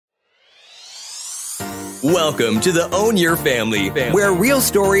Welcome to the Own Your Family, where real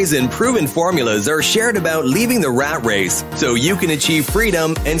stories and proven formulas are shared about leaving the rat race so you can achieve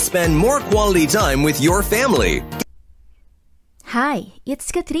freedom and spend more quality time with your family. Hi,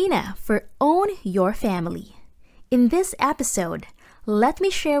 it's Katrina for Own Your Family. In this episode, let me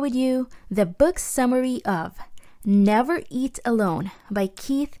share with you the book summary of Never Eat Alone by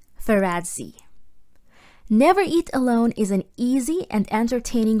Keith Ferrazzi. Never Eat Alone is an easy and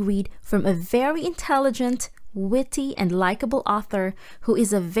entertaining read from a very intelligent, witty, and likable author who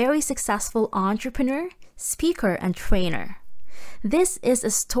is a very successful entrepreneur, speaker, and trainer. This is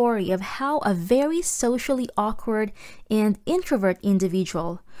a story of how a very socially awkward and introvert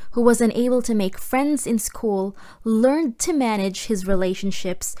individual who was unable to make friends in school learned to manage his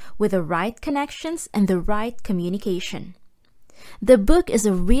relationships with the right connections and the right communication. The book is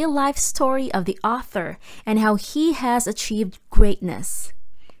a real-life story of the author and how he has achieved greatness.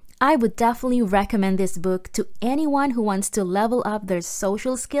 I would definitely recommend this book to anyone who wants to level up their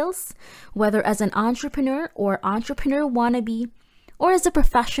social skills, whether as an entrepreneur or entrepreneur wannabe, or as a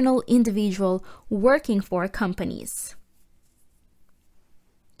professional individual working for companies.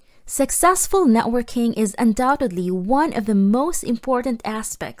 Successful networking is undoubtedly one of the most important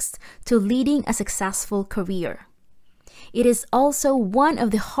aspects to leading a successful career. It is also one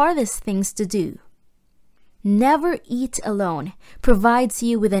of the hardest things to do. Never Eat Alone provides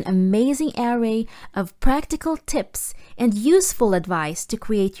you with an amazing array of practical tips and useful advice to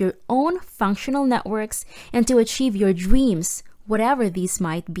create your own functional networks and to achieve your dreams, whatever these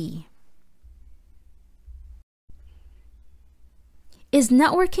might be. Is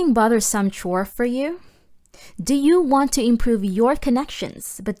networking bothersome chore for you? Do you want to improve your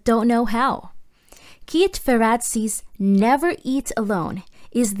connections but don't know how? Keith Ferrazzi's Never Eat Alone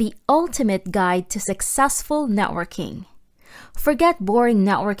is the ultimate guide to successful networking. Forget boring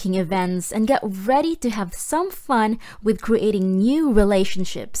networking events and get ready to have some fun with creating new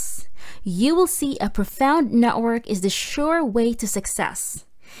relationships. You will see a profound network is the sure way to success.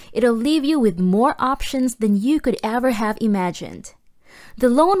 It'll leave you with more options than you could ever have imagined. The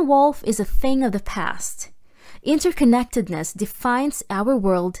lone wolf is a thing of the past. Interconnectedness defines our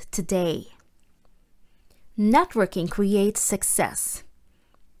world today. Networking creates success.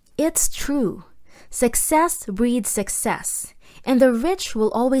 It's true. Success breeds success, and the rich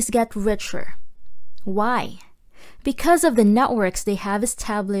will always get richer. Why? Because of the networks they have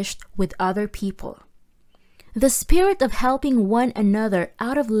established with other people. The spirit of helping one another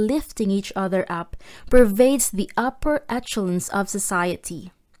out of lifting each other up pervades the upper echelons of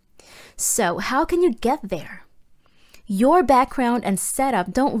society. So, how can you get there? Your background and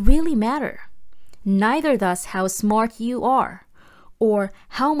setup don't really matter. Neither does how smart you are, or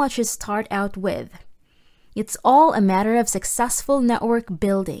how much you start out with. It's all a matter of successful network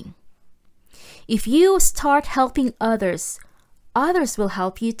building. If you start helping others, others will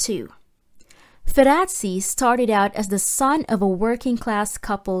help you too. Ferrazzi started out as the son of a working-class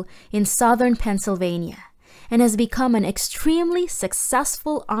couple in southern Pennsylvania and has become an extremely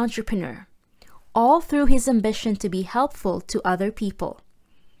successful entrepreneur, all through his ambition to be helpful to other people.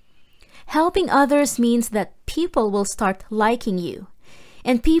 Helping others means that people will start liking you,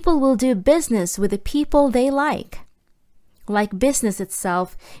 and people will do business with the people they like. Like business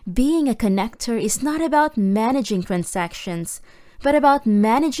itself, being a connector is not about managing transactions, but about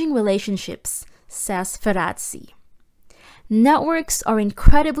managing relationships, says Ferrazzi. Networks are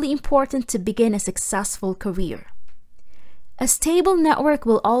incredibly important to begin a successful career. A stable network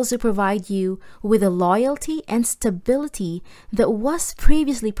will also provide you with the loyalty and stability that was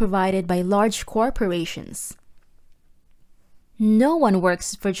previously provided by large corporations. No one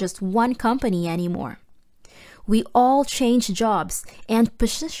works for just one company anymore. We all change jobs and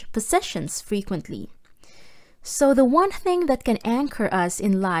positions frequently. So the one thing that can anchor us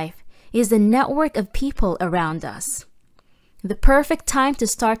in life is the network of people around us. The perfect time to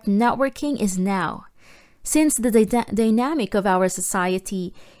start networking is now, since the dynamic of our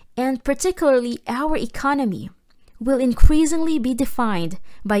society, and particularly our economy, will increasingly be defined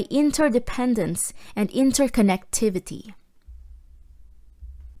by interdependence and interconnectivity.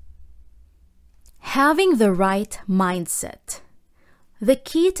 Having the right mindset. The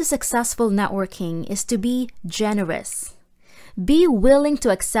key to successful networking is to be generous. Be willing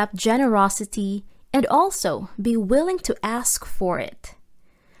to accept generosity and also be willing to ask for it.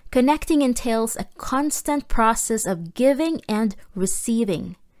 Connecting entails a constant process of giving and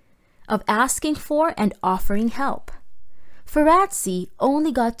receiving, of asking for and offering help. Ferrazzi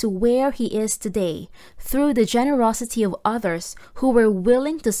only got to where he is today through the generosity of others who were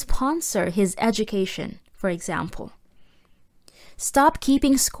willing to sponsor his education, for example. Stop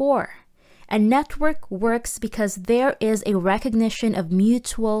keeping score. A network works because there is a recognition of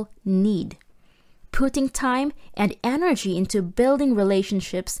mutual need. Putting time and energy into building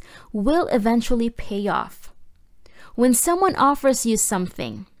relationships will eventually pay off. When someone offers you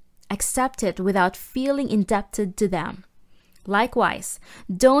something, accept it without feeling indebted to them. Likewise,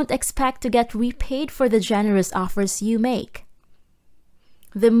 don't expect to get repaid for the generous offers you make.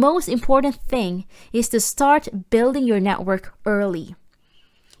 The most important thing is to start building your network early.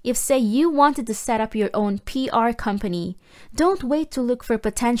 If, say, you wanted to set up your own PR company, don't wait to look for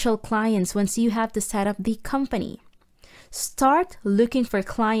potential clients once you have to set up the company. Start looking for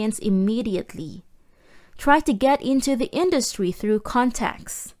clients immediately. Try to get into the industry through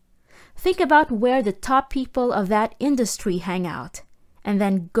contacts. Think about where the top people of that industry hang out, and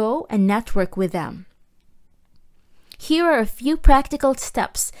then go and network with them. Here are a few practical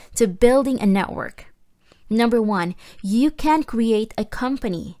steps to building a network. Number 1, you can create a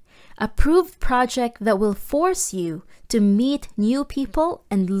company, a proved project that will force you to meet new people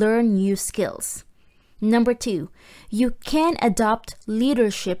and learn new skills. Number 2, you can adopt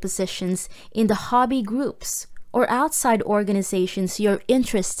leadership positions in the hobby groups or outside organizations you're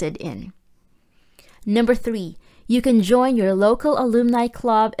interested in. Number 3, you can join your local alumni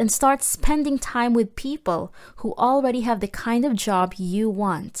club and start spending time with people who already have the kind of job you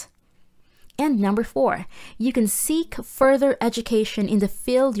want. And number 4, you can seek further education in the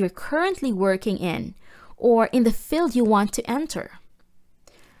field you're currently working in or in the field you want to enter.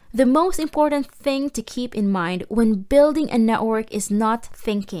 The most important thing to keep in mind when building a network is not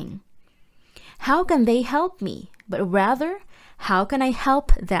thinking, "How can they help me?" but rather, "How can I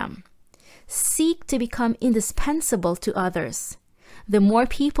help them?" Seek to become indispensable to others. The more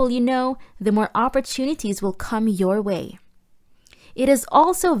people you know, the more opportunities will come your way. It is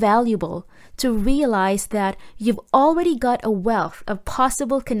also valuable to realize that you've already got a wealth of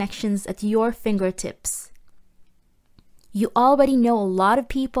possible connections at your fingertips. You already know a lot of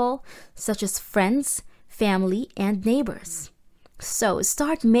people, such as friends, family, and neighbors. So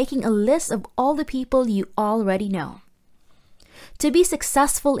start making a list of all the people you already know. To be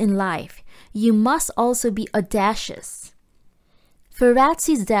successful in life, you must also be audacious.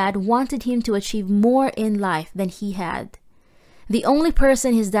 Ferrazzi's dad wanted him to achieve more in life than he had. The only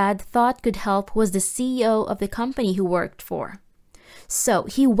person his dad thought could help was the CEO of the company he worked for. So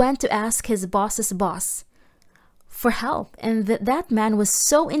he went to ask his boss's boss for help, and that man was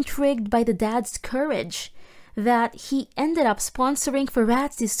so intrigued by the dad's courage that he ended up sponsoring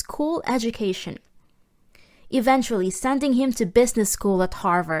Ferrazzi's school education, eventually sending him to business school at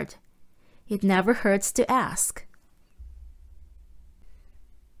Harvard. It never hurts to ask.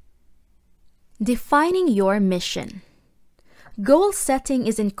 Defining your mission. Goal setting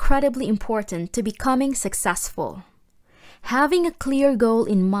is incredibly important to becoming successful. Having a clear goal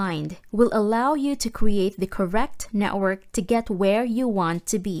in mind will allow you to create the correct network to get where you want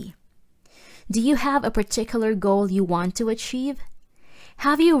to be. Do you have a particular goal you want to achieve?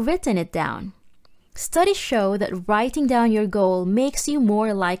 Have you written it down? Studies show that writing down your goal makes you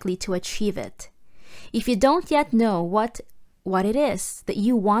more likely to achieve it. If you don't yet know what it is that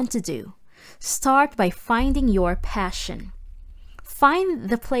you want to do, start by finding your passion. Find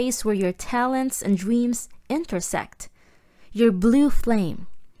the place where your talents and dreams intersect. Your blue flame.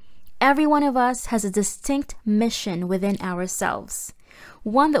 Every one of us has a distinct mission within ourselves,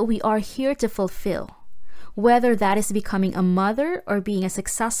 one that we are here to fulfill, whether that is becoming a mother or being a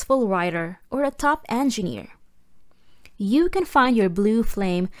successful writer or a top engineer. You can find your blue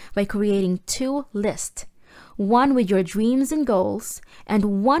flame by creating 2 lists, one with your dreams and goals,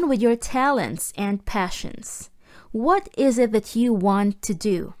 and one with your talents and passions. What is it that you want to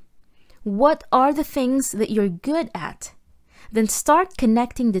do? What are the things that you're good at? Then start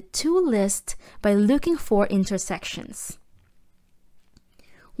connecting the 2 lists by looking for intersections.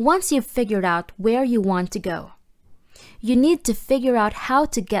 Once you've figured out where you want to go, you need to figure out how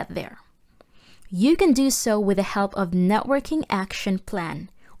to get there. You can do so with the help of Networking Action Plan,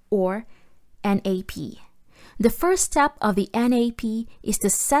 or NAP. The first step of the NAP is to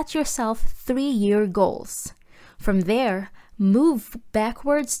set yourself 3-year goals. From there, move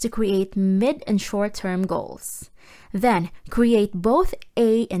backwards to create mid and short-term goals. Then, create both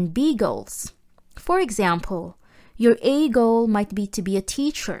A and B goals. For example, your A goal might be to be a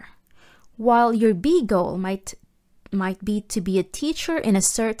teacher, while your B goal might be to be a teacher in a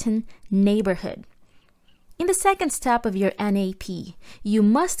certain neighborhood. In the second step of your NAP, you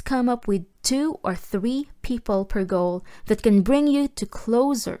must come up with 2 or 3 people per goal that can bring you to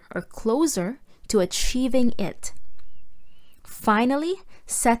closer to achieving it. Finally,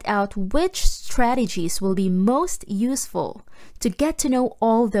 set out which strategies will be most useful to get to know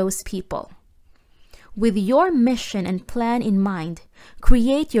all those people. With your mission and plan in mind,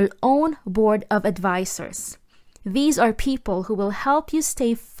 create your own board of advisors. These are people who will help you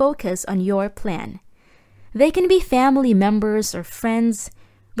stay focused on your plan. They can be family members or friends,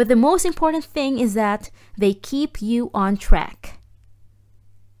 but the most important thing is that they keep you on track.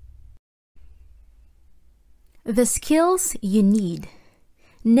 The skills you need.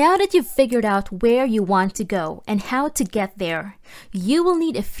 Now that you've figured out where you want to go and how to get there, you will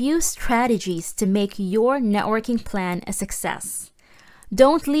need a few strategies to make your networking plan a success.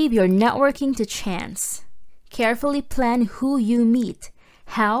 Don't leave your networking to chance. Carefully plan who you meet,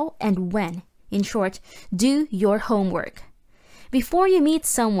 how and when. In short, do your homework. Before you meet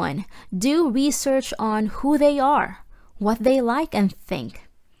someone, do research on who they are, what they like and think.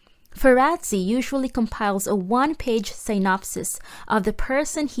 Ferrazzi usually compiles a one-page synopsis of the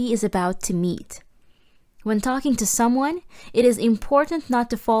person he is about to meet. When talking to someone, it is important not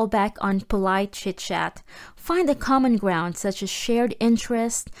to fall back on polite chit-chat. Find a common ground such as shared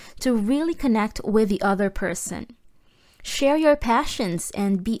interest to really connect with the other person. Share your passions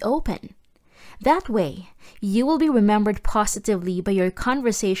and be open. That way, you will be remembered positively by your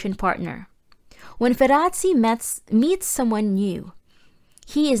conversation partner. When Ferrazzi meets someone new,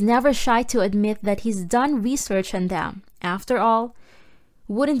 he is never shy to admit that he's done research on them. After all,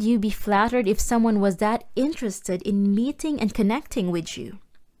 wouldn't you be flattered if someone was that interested in meeting and connecting with you?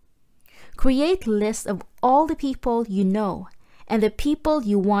 Create lists of all the people you know and the people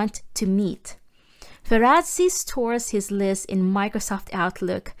you want to meet. Ferrazzi stores his list in Microsoft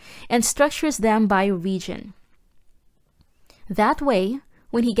Outlook and structures them by region. That way,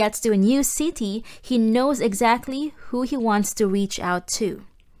 when he gets to a new city, he knows exactly who he wants to reach out to.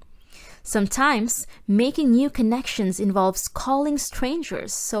 Sometimes, making new connections involves calling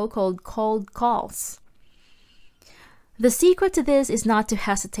strangers, so-called cold calls. The secret to this is not to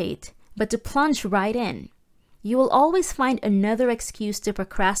hesitate, but to plunge right in. You will always find another excuse to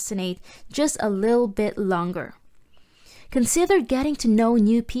procrastinate just a little bit longer. Consider getting to know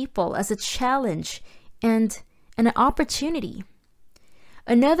new people as a challenge and an opportunity.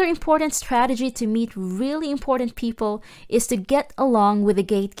 Another important strategy to meet really important people is to get along with the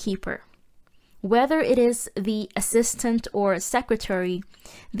gatekeeper. Whether it is the assistant or secretary,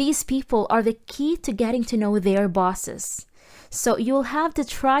 these people are the key to getting to know their bosses. So you'll have to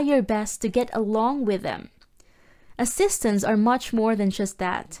try your best to get along with them. Assistants are much more than just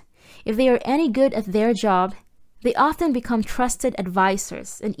that. If they are any good at their job, they often become trusted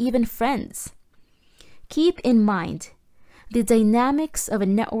advisors and even friends. Keep in mind, the dynamics of a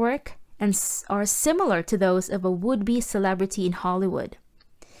network are similar to those of a would-be celebrity in Hollywood.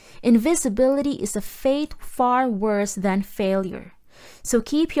 Invisibility is a fate far worse than failure. So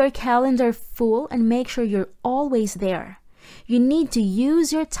keep your calendar full and make sure you're always there. You need to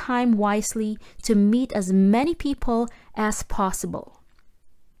use your time wisely to meet as many people as possible.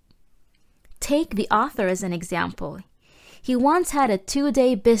 Take the author as an example. He once had a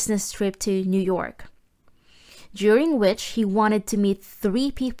 2-day business trip to New York, during which he wanted to meet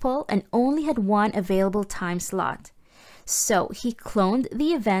 3 people and only had 1 available time slot. So he cloned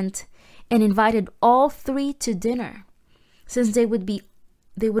the event and invited all 3 to dinner, since they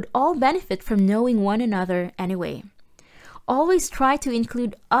would all benefit from knowing one another anyway. Always try to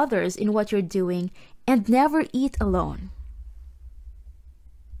include others in what you're doing and never eat alone.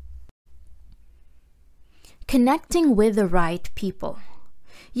 Connecting with the right people.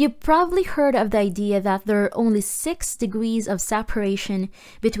 You've probably heard of the idea that there are only 6 degrees of separation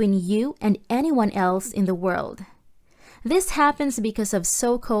between you and anyone else in the world. This happens because of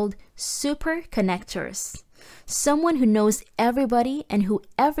so-called super connectors, someone who knows everybody and who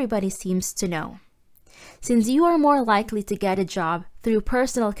everybody seems to know. Since you are more likely to get a job through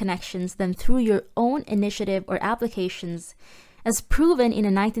personal connections than through your own initiative or applications, as proven in a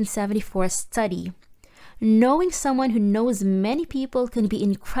 1974 study, knowing someone who knows many people can be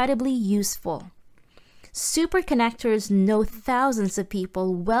incredibly useful. Super connectors know thousands of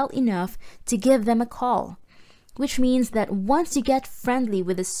people well enough to give them a call, which means that once you get friendly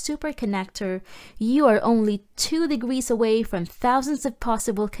with a super connector, you are only 2 degrees away from thousands of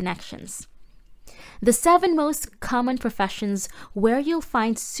possible connections. The 7 most common professions where you'll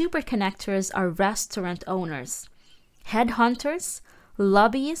find super connectors are restaurant owners, headhunters,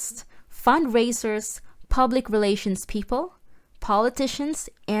 lobbyists, fundraisers, public relations people, politicians,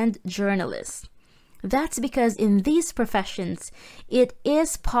 and journalists. That's because in these professions, it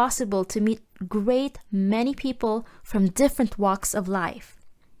is possible to meet great many people from different walks of life.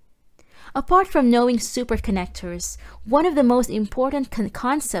 Apart from knowing super connectors, one of the most important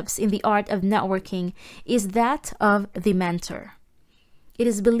concepts in the art of networking is that of the mentor. It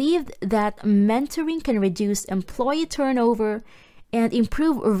is believed that mentoring can reduce employee turnover and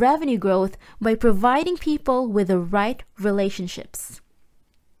improve revenue growth by providing people with the right relationships.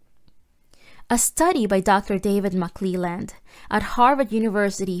 A study by Dr. David McClelland at Harvard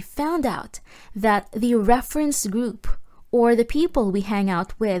University found out that the reference group, or the people we hang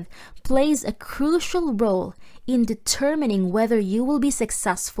out with, plays a crucial role in determining whether you will be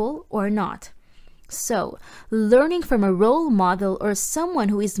successful or not. So, learning from a role model or someone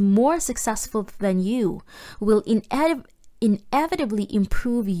who is more successful than you will inevitably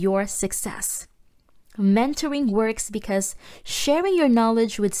improve your success. Mentoring works because sharing your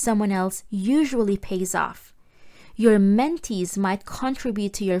knowledge with someone else usually pays off. Your mentees might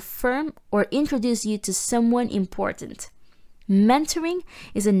contribute to your firm or introduce you to someone important. Mentoring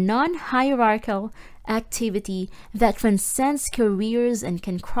is a non-hierarchical activity that transcends careers and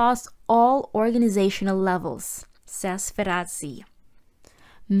can cross all organizational levels, says Ferrazzi.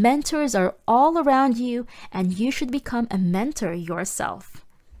 Mentors are all around you, and you should become a mentor yourself.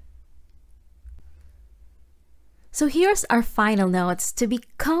 So here's our final notes. To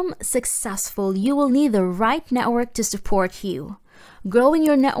become successful, you will need the right network to support you. Growing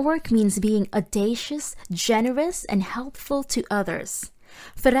your network means being audacious, generous, and helpful to others.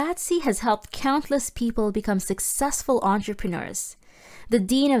 Ferrazzi has helped countless people become successful entrepreneurs. The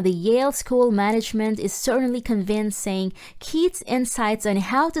dean of the Yale School of Management is certainly convinced, saying Keith's insights on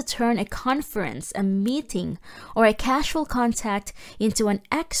how to turn a conference, a meeting, or a casual contact into an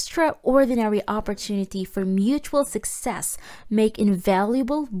extraordinary opportunity for mutual success make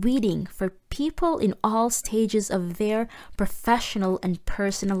invaluable reading for people in all stages of their professional and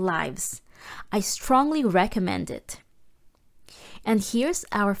personal lives. I strongly recommend it. And here's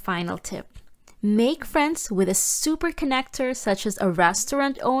our final tip. Make friends with a super connector such as a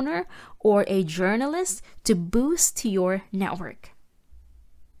restaurant owner or a journalist to boost your network.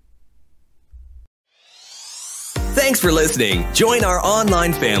 Thanks for listening. Join our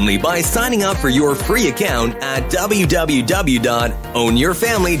online family by signing up for your free account at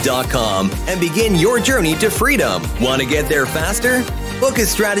www.ownyourfamily.com and begin your journey to freedom. Want to get there faster? Book a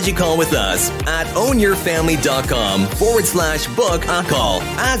strategy call with us at ownyourfamily.com/book a call.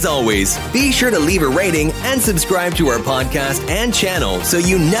 As always, be sure to leave a rating and subscribe to our podcast and channel so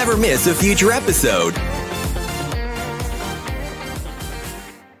you never miss a future episode.